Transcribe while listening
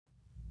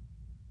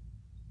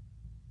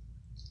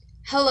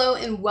Hello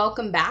and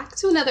welcome back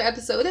to another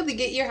episode of the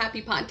Get Your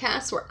Happy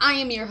podcast, where I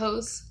am your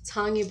host,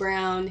 Tanya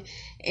Brown,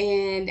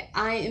 and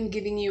I am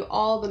giving you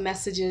all the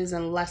messages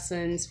and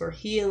lessons for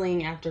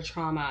healing after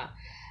trauma.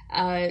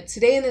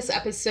 Today in this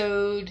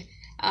episode,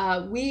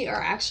 we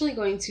are actually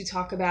going to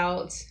talk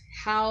about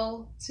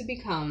how to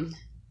become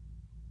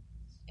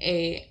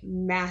a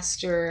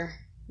master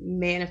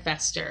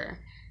manifester.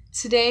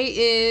 Today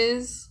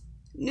is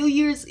New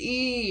Year's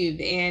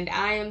Eve, and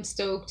I am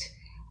stoked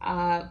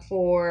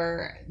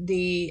for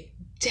the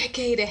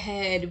decade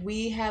ahead.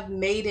 We have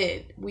made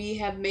it. We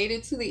have made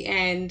it to the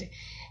end,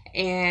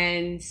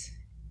 and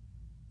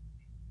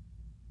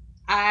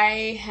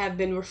I have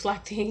been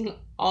reflecting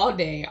all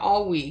day,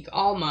 all week,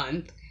 all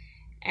month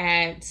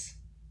at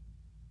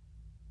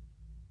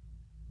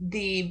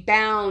the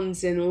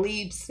bounds and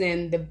leaps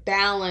and the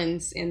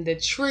balance and the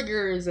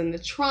triggers and the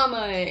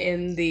trauma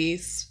and the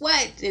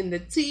sweat and the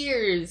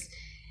tears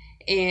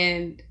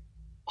and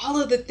all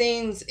of the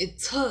things it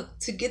took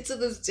to get to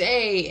this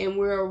day. And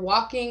we're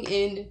walking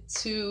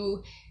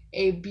into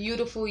a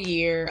beautiful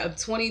year of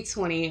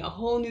 2020, a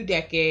whole new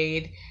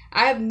decade.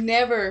 I've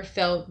never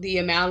felt the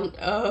amount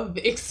of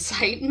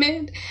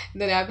excitement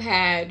that I've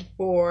had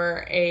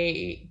for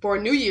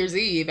New Year's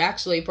Eve,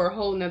 actually, for a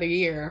whole nother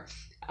year.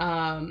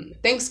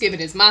 Thanksgiving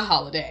is my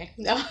holiday.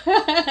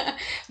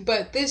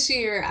 But this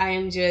year I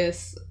am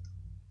just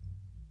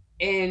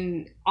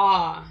in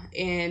awe,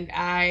 and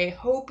I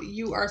hope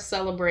you are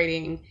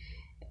celebrating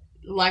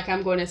like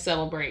I'm going to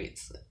celebrate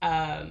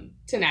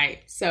tonight.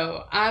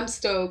 So I'm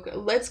stoked.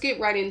 Let's get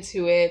right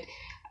into it.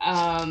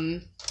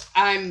 In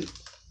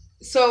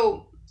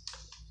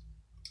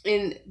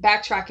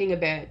backtracking a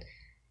bit,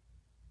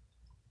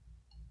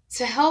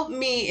 to help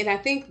me, and I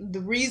think the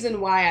reason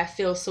why I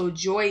feel so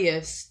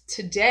joyous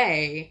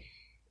today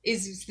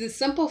is the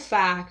simple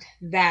fact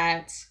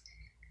that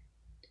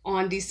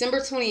on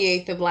December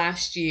 28th of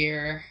last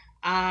year,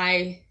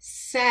 I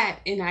sat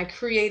and I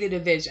created a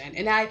vision.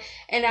 And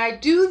I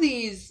do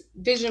these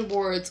vision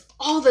boards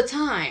all the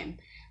time.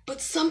 But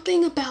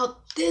something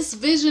about this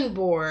vision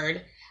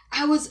board,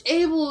 I was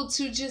able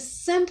to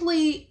just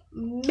simply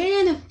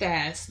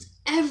manifest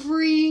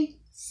every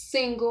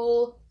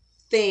single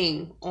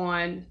thing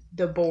on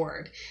the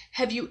board.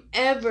 Have you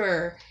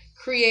ever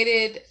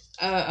created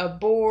a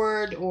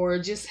board or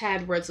just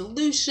had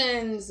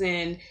resolutions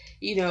and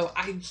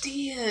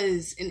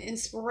ideas and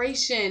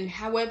inspiration?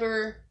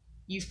 However,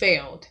 you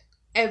failed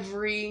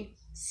every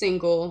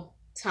single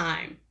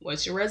time.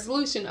 What's your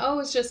resolution? Oh,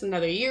 it's just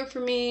another year for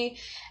me.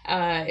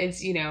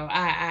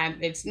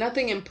 It's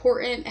nothing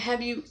important.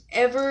 Have you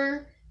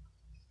ever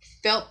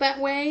felt that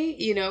way?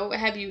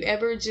 Have you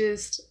ever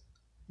just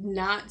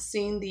not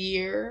seen the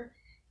year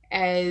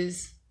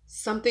as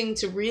something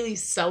to really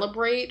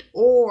celebrate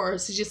or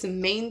to just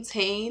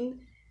maintain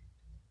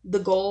the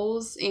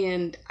goals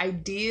and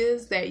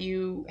ideas that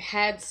you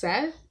had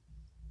set?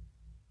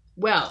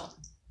 Well,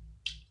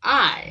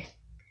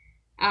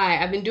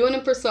 I've been doing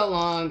it for so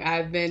long.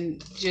 I've been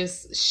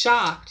just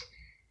shocked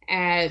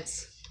at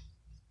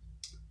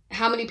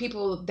how many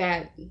people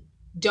that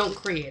don't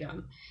create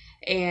them,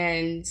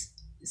 and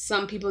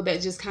some people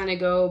that just kind of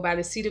go by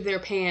the seat of their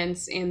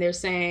pants, and they're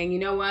saying, you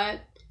know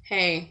what?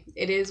 Hey,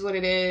 it is what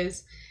it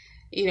is.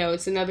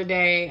 It's another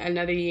day,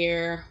 another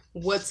year.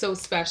 What's so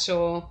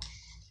special?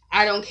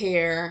 I don't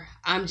care.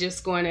 I'm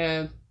just going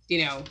to,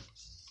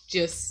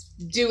 just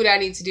do what I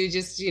need to do.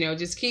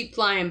 Just keep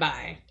flying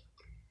by.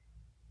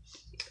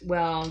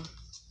 Well,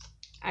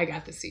 I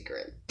got the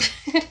secret.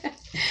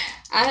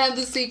 I have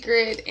the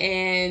secret,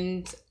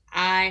 and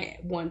I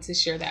want to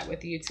share that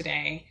with you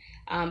today.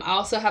 I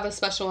also have a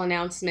special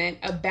announcement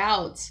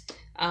about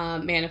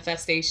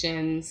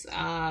manifestations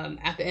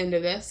at the end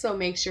of this, so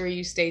make sure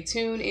you stay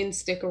tuned and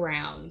stick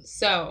around.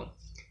 So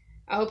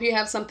I hope you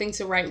have something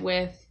to write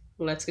with.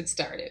 Let's get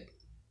started.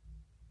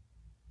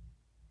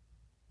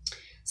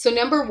 So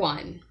number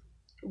one,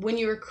 when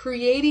you're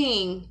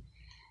creating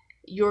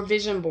your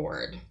vision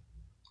board,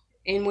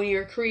 and when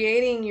you're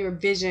creating your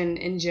vision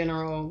in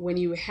general, when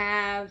you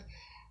have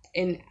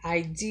an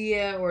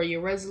idea or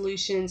your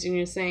resolutions and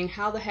you're saying,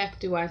 how the heck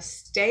do I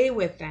stay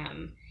with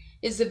them,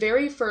 is the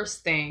very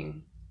first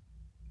thing.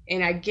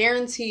 And I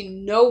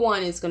guarantee no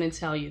one is going to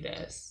tell you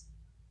this.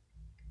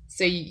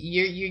 So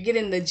you're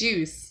getting the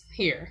juice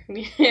here.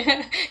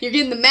 You're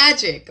getting the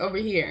magic over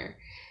here.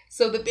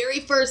 So the very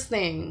first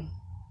thing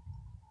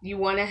you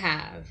want to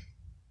have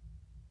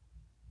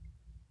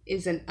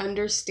is an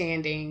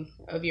understanding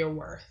of your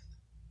worth.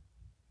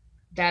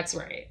 That's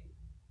right.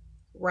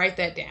 Write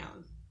that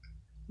down.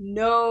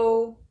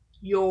 Know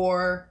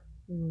your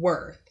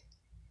worth.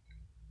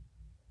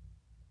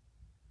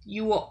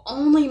 You will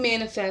only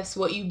manifest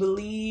what you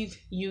believe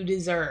you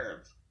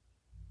deserve.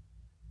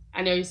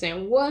 I know you're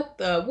saying, what?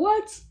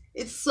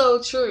 It's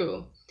so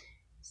true.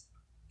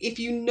 If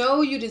you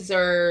know you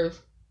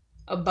deserve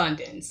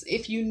abundance,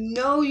 if you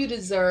know you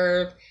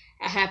deserve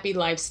a happy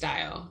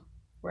lifestyle,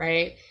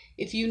 right?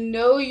 If you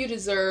know you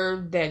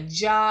deserve that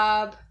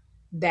job,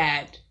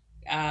 that,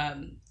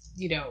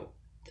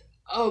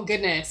 Oh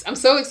goodness, I'm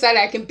so excited.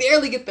 I can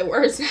barely get the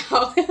words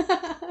out.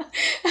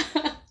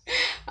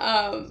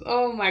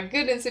 Oh my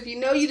goodness, if you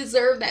know you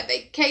deserve that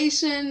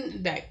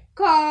vacation, that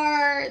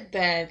car,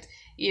 that,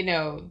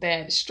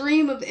 that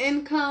stream of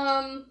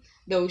income,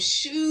 those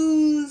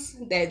shoes,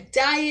 that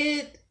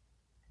diet,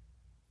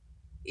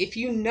 if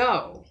you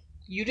know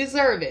you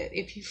deserve it,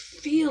 if you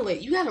feel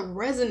it, you got to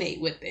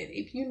resonate with it.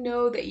 If you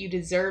know that you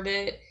deserve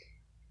it,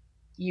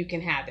 you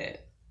can have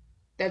it.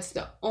 That's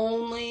the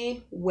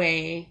only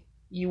way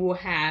you will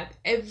have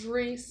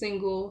every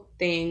single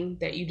thing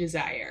that you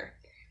desire.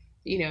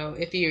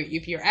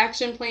 If your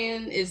action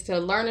plan is to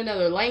learn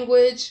another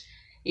language,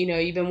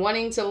 you've been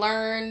wanting to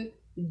learn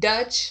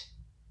Dutch,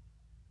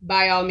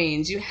 by all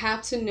means, you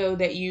have to know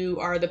that you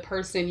are the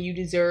person you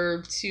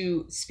deserve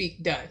to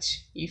speak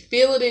Dutch. You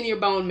feel it in your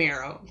bone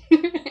marrow.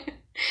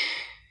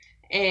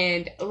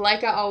 And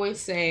like I always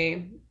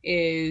say,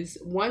 is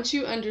once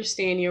you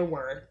understand your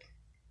worth,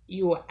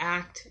 you will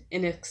act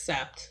and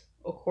accept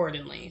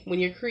accordingly. When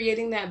you're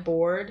creating that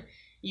board,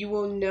 you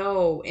will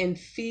know and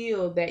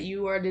feel that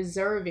you are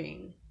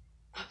deserving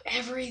of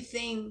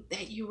everything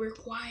that you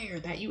require,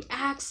 that you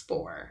ask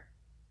for.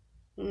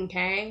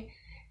 Okay?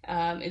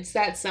 It's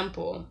that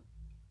simple.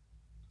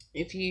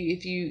 If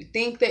you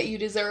think that you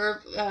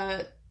deserve,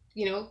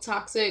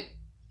 toxic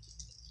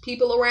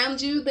people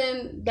around you,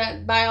 then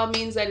that by all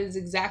means, that is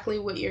exactly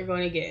what you're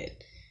going to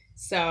get.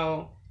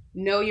 So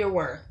know your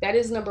worth. That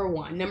is number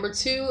one. Number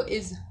two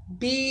is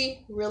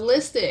be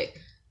realistic.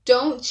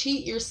 Don't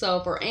cheat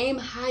yourself or aim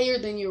higher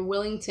than you're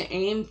willing to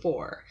aim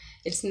for.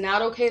 It's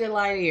not okay to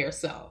lie to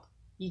yourself.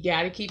 You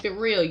got to keep it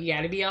real. You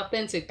got to be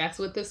authentic. That's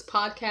what this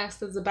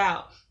podcast is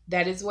about.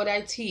 That is what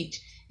I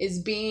teach, is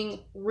being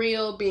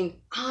real,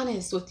 being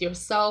honest with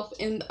yourself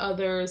and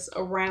others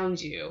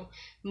around you.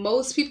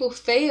 Most people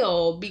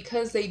fail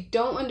because they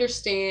don't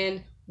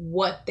understand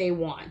what they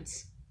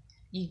want.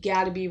 You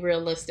got to be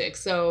realistic.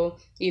 So,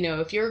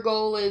 if your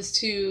goal is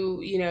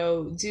to,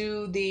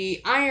 do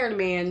the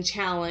Ironman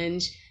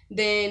challenge,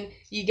 then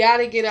you got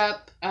to get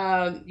up.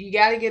 You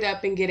got to get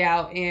up and get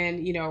out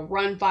and,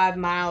 run 5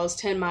 miles,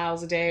 10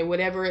 miles a day,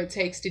 whatever it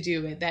takes to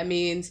do it. That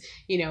means,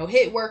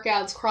 hit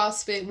workouts,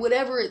 CrossFit,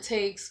 whatever it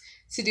takes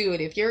to do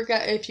it. If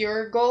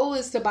your goal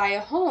is to buy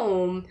a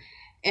home,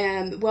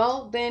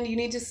 then you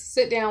need to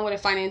sit down with a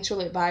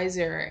financial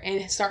advisor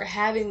and start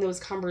having those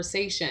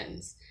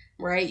conversations,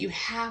 right? You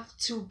have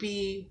to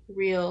be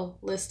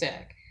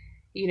realistic.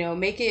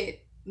 Make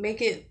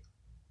it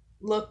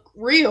look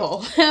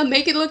real.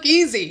 Make it look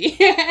easy.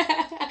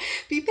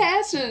 Be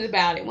passionate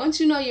about it. Once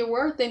you know your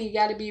worth, then you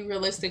got to be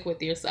realistic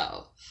with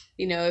yourself.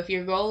 If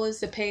your goal is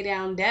to pay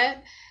down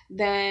debt,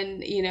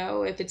 then,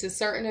 if it's a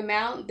certain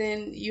amount,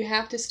 then you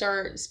have to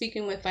start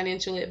speaking with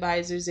financial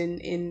advisors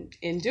in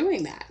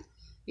doing that.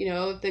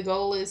 If the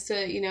goal is to,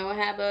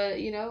 have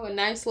a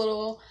nice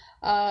little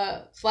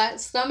flat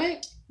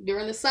stomach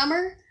during the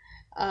summer,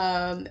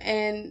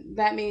 and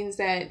that means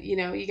that,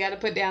 you got to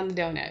put down the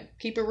donut.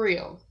 Keep it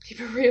real.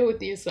 Keep it real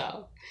with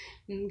yourself.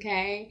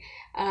 Okay.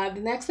 The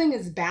next thing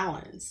is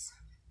balance.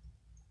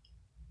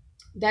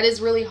 That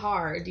is really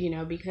hard,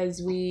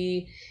 because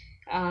we,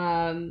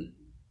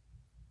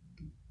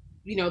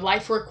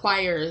 life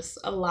requires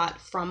a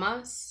lot from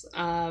us.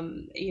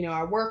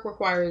 Our work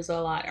requires a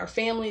lot. Our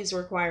families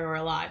require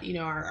a lot.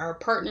 Our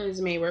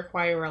partners may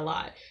require a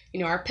lot.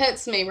 Our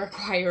pets may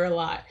require a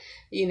lot.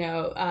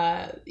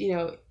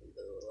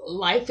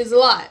 Life is a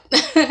lot.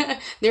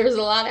 There's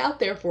a lot out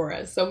there for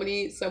us. So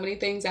many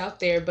things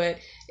out there, but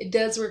it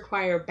does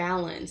require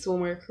balance. When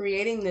we're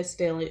creating this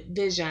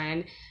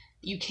vision,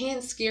 you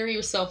can't scare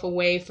yourself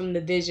away from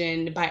the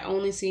vision by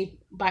only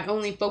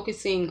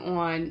focusing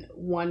on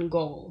one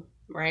goal,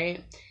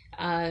 right?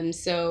 And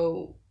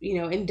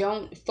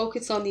don't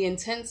focus on the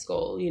intense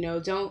goal.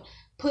 Don't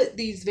put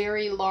these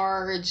very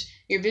large,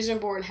 your vision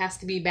board has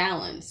to be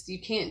balanced. You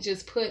can't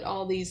just put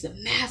all these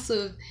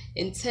massive,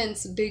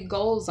 intense, big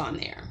goals on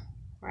there,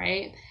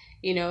 right?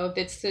 If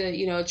it's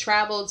to,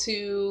 travel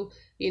to,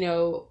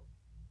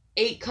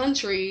 8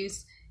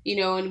 countries,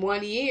 in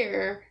 1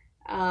 year,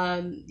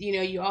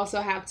 you also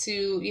have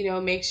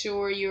to, make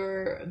sure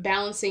you're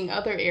balancing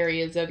other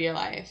areas of your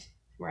life,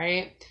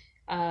 right?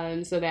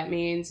 So that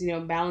means,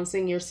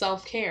 balancing your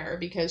self-care,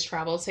 because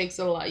travel takes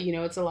a lot,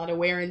 it's a lot of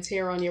wear and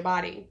tear on your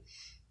body.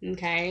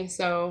 Okay,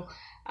 so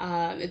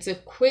it's a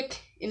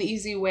quick and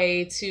easy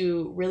way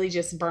to really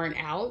just burn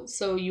out.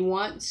 So you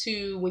want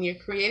to, when you're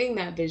creating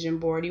that vision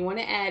board, you want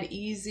to add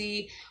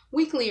easy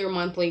weekly or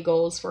monthly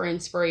goals for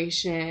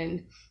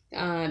inspiration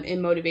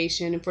and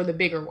motivation for the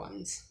bigger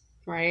ones,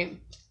 right?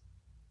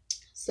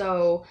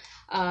 So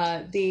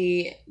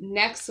the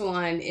next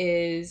one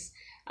is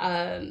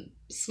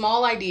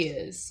small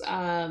ideas.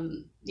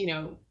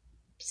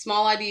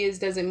 Small ideas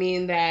doesn't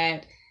mean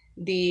that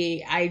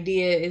the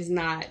idea is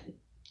not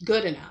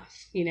good enough.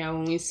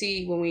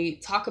 When we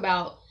talk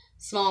about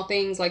small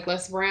things, like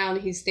Les Brown,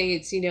 he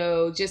states,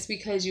 just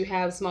because you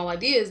have small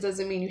ideas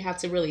doesn't mean you have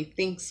to really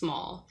think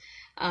small.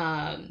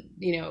 What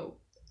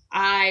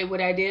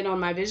I did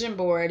on my vision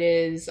board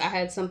is I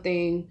had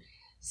something,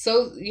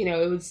 so,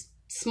 it was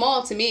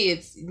small to me.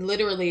 It's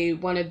literally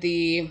one of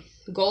the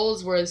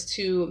goals was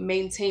to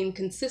maintain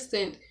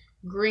consistent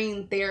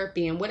green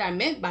therapy. And what I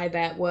meant by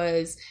that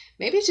was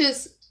maybe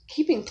just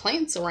keeping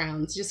plants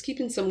around, just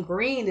keeping some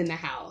green in the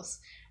house,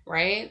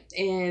 right?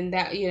 And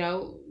that,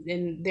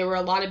 and there were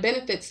a lot of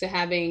benefits to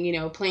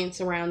having,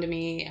 plants around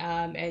me.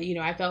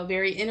 I felt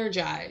very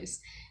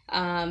energized.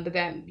 But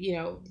that,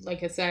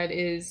 like I said,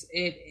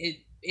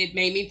 it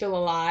made me feel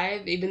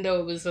alive, even though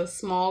it was a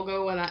small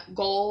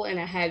goal and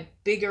I had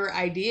bigger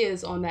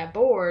ideas on that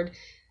board.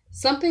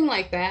 Something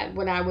like that,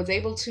 when I was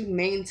able to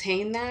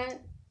maintain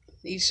that,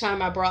 each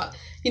time I brought,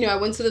 I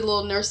went to the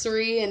little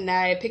nursery and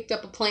I picked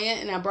up a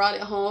plant and I brought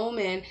it home,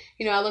 and,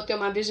 I looked at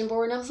my vision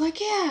board and I was like,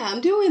 yeah,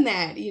 I'm doing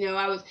that.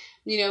 I was,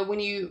 when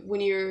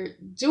you're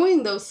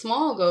doing those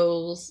small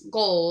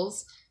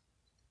goals,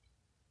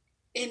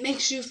 it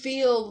makes you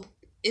feel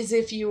as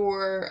if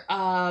you're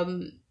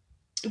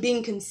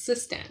being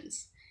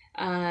consistent.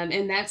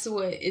 And that's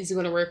what is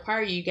going to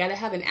require you. You got to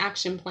have an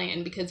action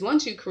plan, because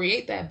once you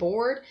create that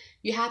board,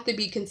 you have to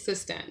be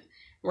consistent,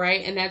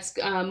 right? And that's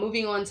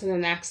moving on to the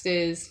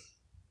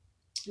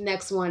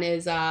next one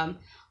is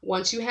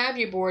once you have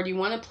your board, you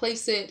want to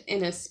place it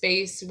in a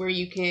space where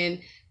you can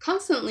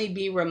constantly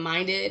be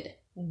reminded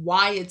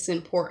why it's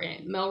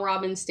important. Mel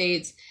Robbins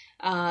states,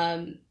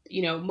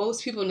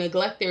 most people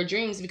neglect their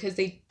dreams because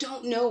they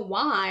don't know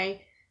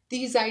why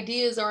these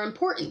ideas are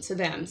important to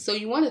them. So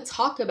you want to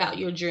talk about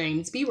your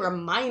dreams, be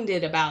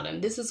reminded about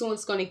them. This is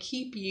what's going to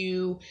keep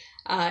you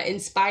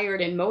inspired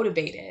and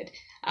motivated.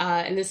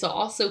 And this will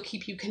also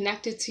keep you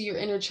connected to your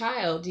inner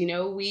child.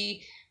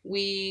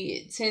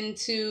 We tend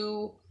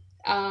to,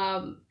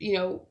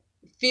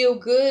 feel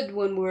good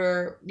when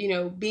we're,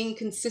 being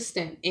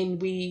consistent, and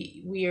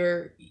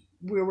we're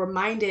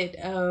reminded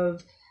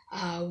of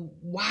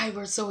why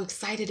we're so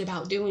excited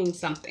about doing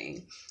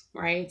something,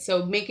 right?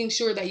 So making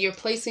sure that you're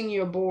placing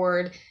your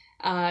board,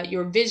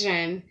 your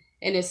vision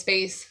in a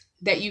space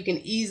that you can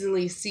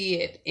easily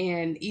see it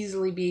and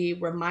easily be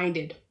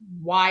reminded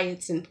why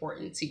it's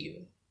important to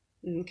you.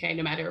 Okay,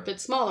 no matter if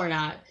it's small or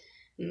not.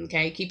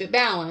 Okay, keep it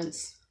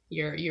balanced.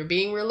 You're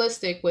being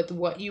realistic with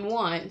what you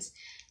want,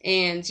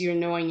 and you're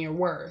knowing your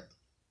worth,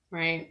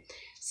 right?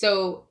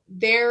 So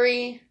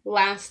very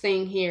last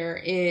thing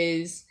here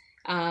is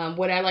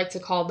what I like to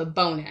call the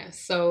bonus.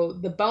 So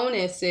the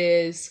bonus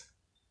is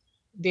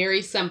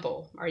very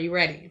simple. Are you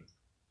ready?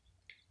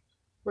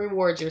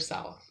 Reward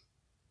yourself.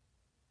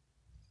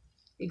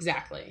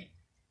 Exactly.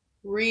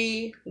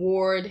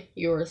 Reward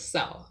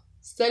yourself.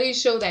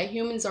 Studies show that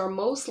humans are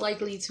most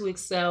likely to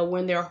excel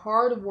when their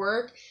hard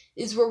work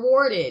is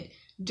rewarded.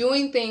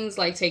 Doing things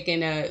like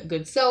taking a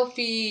good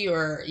selfie,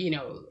 or,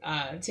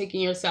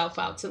 taking yourself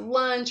out to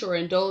lunch, or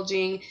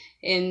indulging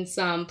in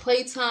some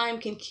playtime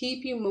can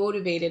keep you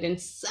motivated and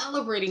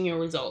celebrating your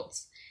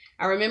results.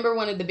 I remember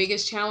one of the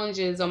biggest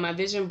challenges on my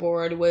vision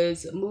board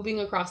was moving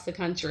across the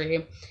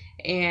country.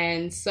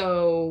 And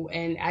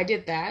I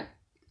did that.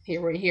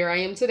 Here I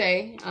am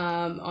today,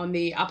 on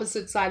the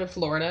opposite side of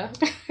Florida.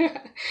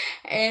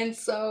 And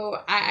so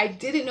I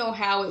didn't know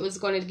how it was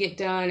going to get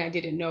done. I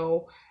didn't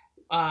know,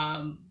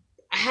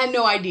 I had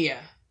no idea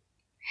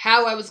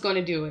how I was going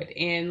to do it.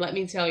 And let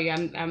me tell you,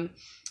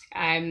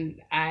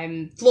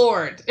 I'm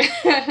floored.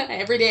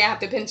 Every day I have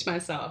to pinch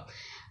myself.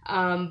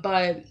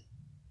 But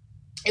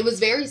it was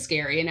very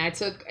scary, and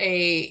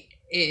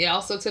it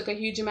also took a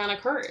huge amount of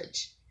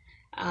courage.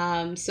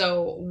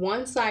 So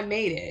once I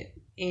made it,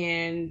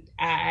 and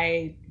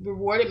I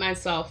rewarded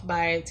myself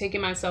by taking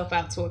myself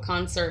out to a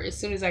concert as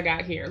soon as I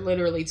got here,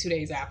 literally 2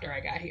 days after I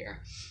got here.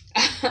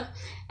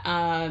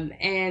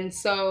 And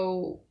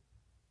so,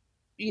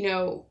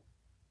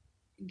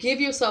 give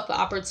yourself the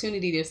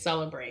opportunity to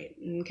celebrate.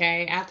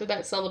 Okay. After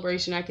that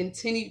celebration, I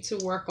continued to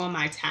work on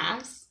my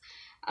tasks.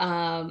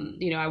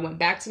 I went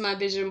back to my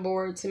vision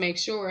board to make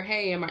sure,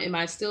 hey, am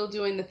I still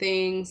doing the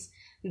things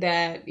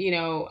that,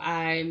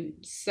 I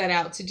set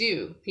out to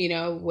do,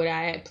 what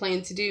I had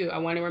planned to do. I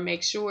want to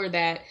make sure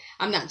that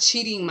I'm not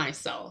cheating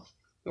myself,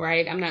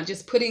 right? I'm not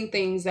just putting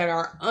things that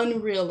are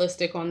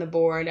unrealistic on the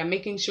board. I'm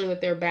making sure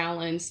that they're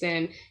balanced.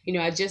 And,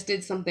 I just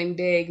did something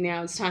big.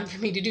 Now it's time for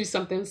me to do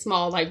something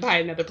small, like buy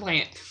another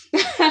plant.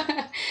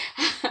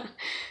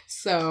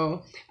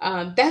 So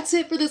that's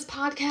it for this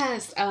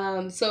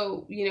podcast.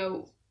 So,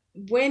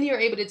 when you're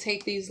able to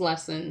take these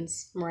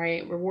lessons,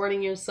 right,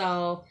 rewarding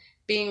yourself,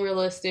 being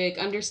realistic,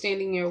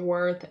 understanding your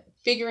worth,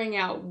 figuring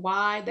out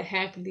why the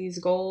heck these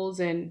goals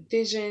and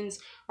visions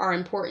are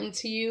important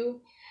to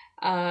you,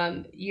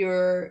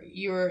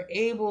 you're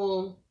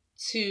able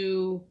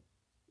to,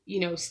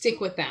 stick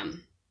with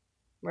them,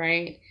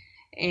 right?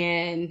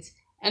 And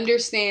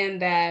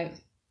understand that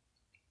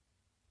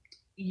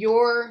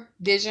your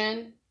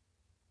vision,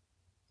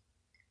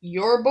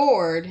 your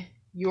board,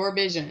 your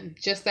vision,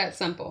 just that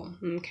simple.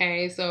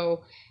 Okay.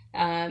 So,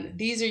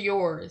 these are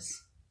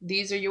yours.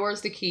 These are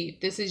yours to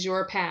keep. This is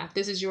your path.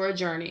 This is your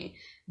journey.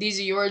 These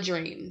are your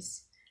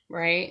dreams,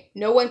 right?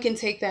 No one can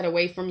take that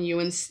away from you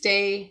and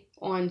stay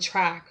on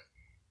track.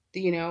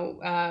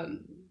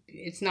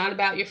 it's not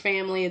about your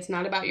family. It's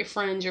not about your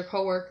friends, your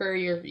coworker,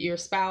 your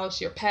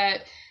spouse, your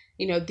pet.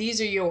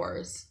 These are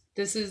yours.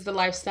 This is the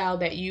lifestyle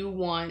that you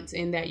want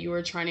and that you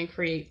are trying to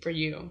create for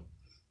you.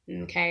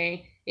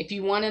 Okay. If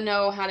you want to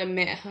know how to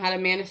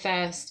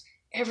manifest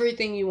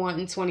everything you want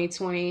in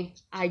 2020,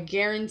 I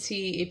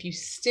guarantee if you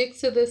stick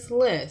to this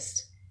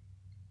list,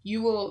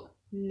 you will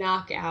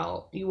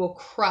you will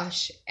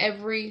crush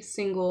every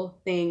single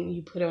thing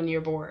you put on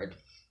your board.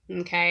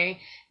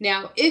 Okay.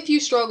 Now, if you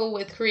struggle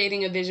with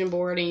creating a vision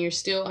board and you're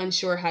still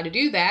unsure how to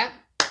do that,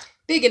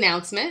 big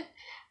announcement.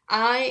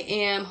 I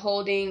am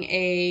holding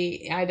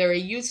either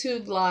a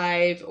YouTube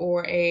live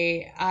or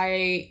a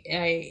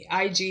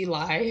IG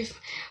live,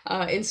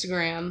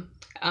 Instagram.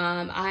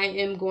 I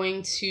am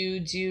going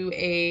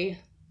to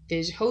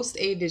host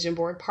a vision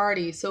board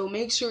party. So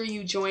make sure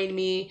you join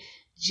me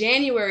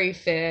January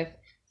 5th.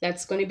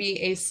 That's going to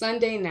be a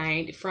Sunday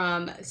night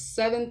from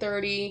 7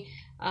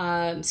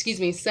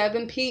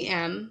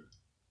 p.m.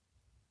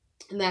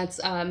 And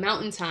that's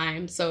Mountain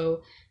Time.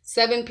 So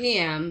 7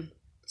 p.m.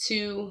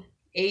 to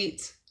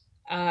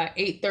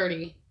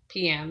 8:30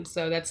 p.m.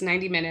 So that's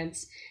 90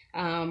 minutes.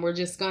 We're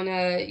just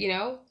gonna,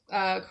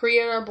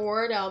 create our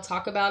board. I'll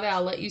talk about it.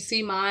 I'll let you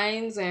see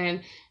mines.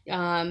 And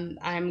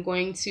I'm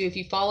going to, if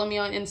you follow me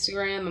on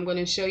Instagram, I'm going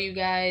to show you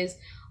guys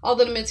all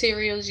the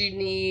materials you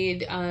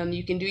need.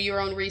 You can do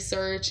your own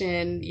research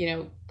and,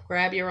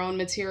 grab your own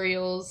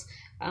materials.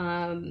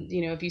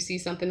 If you see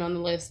something on the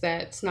list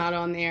that's not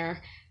on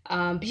there.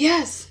 But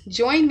yes,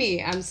 join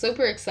me. I'm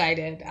super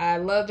excited. I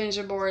love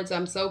vision boards.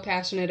 I'm so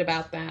passionate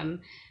about them.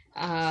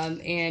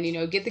 And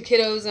get the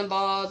kiddos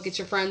involved, get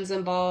your friends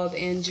involved,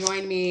 and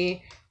join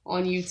me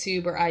on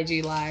YouTube or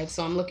IG Live.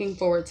 So I'm looking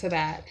forward to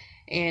that.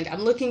 And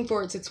I'm looking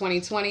forward to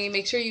 2020.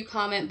 Make sure you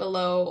comment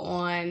below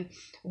on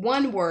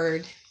one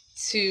word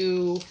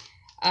to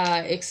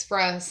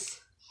express,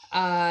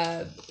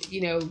 what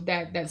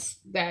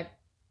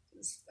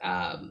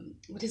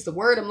is the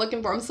word I'm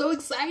looking for? I'm so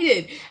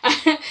excited.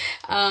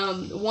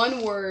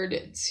 One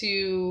word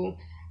to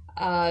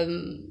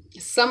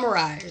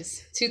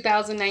summarize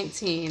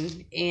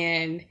 2019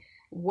 and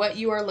what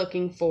you are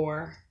looking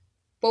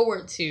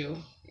forward to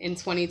in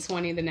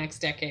 2020, the next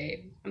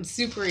decade. I'm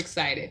super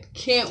excited.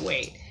 Can't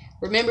wait.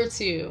 Remember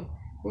to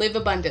live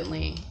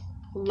abundantly,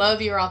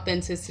 love your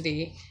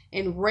authenticity,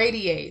 and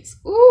radiates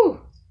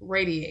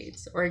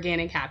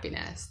organic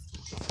happiness.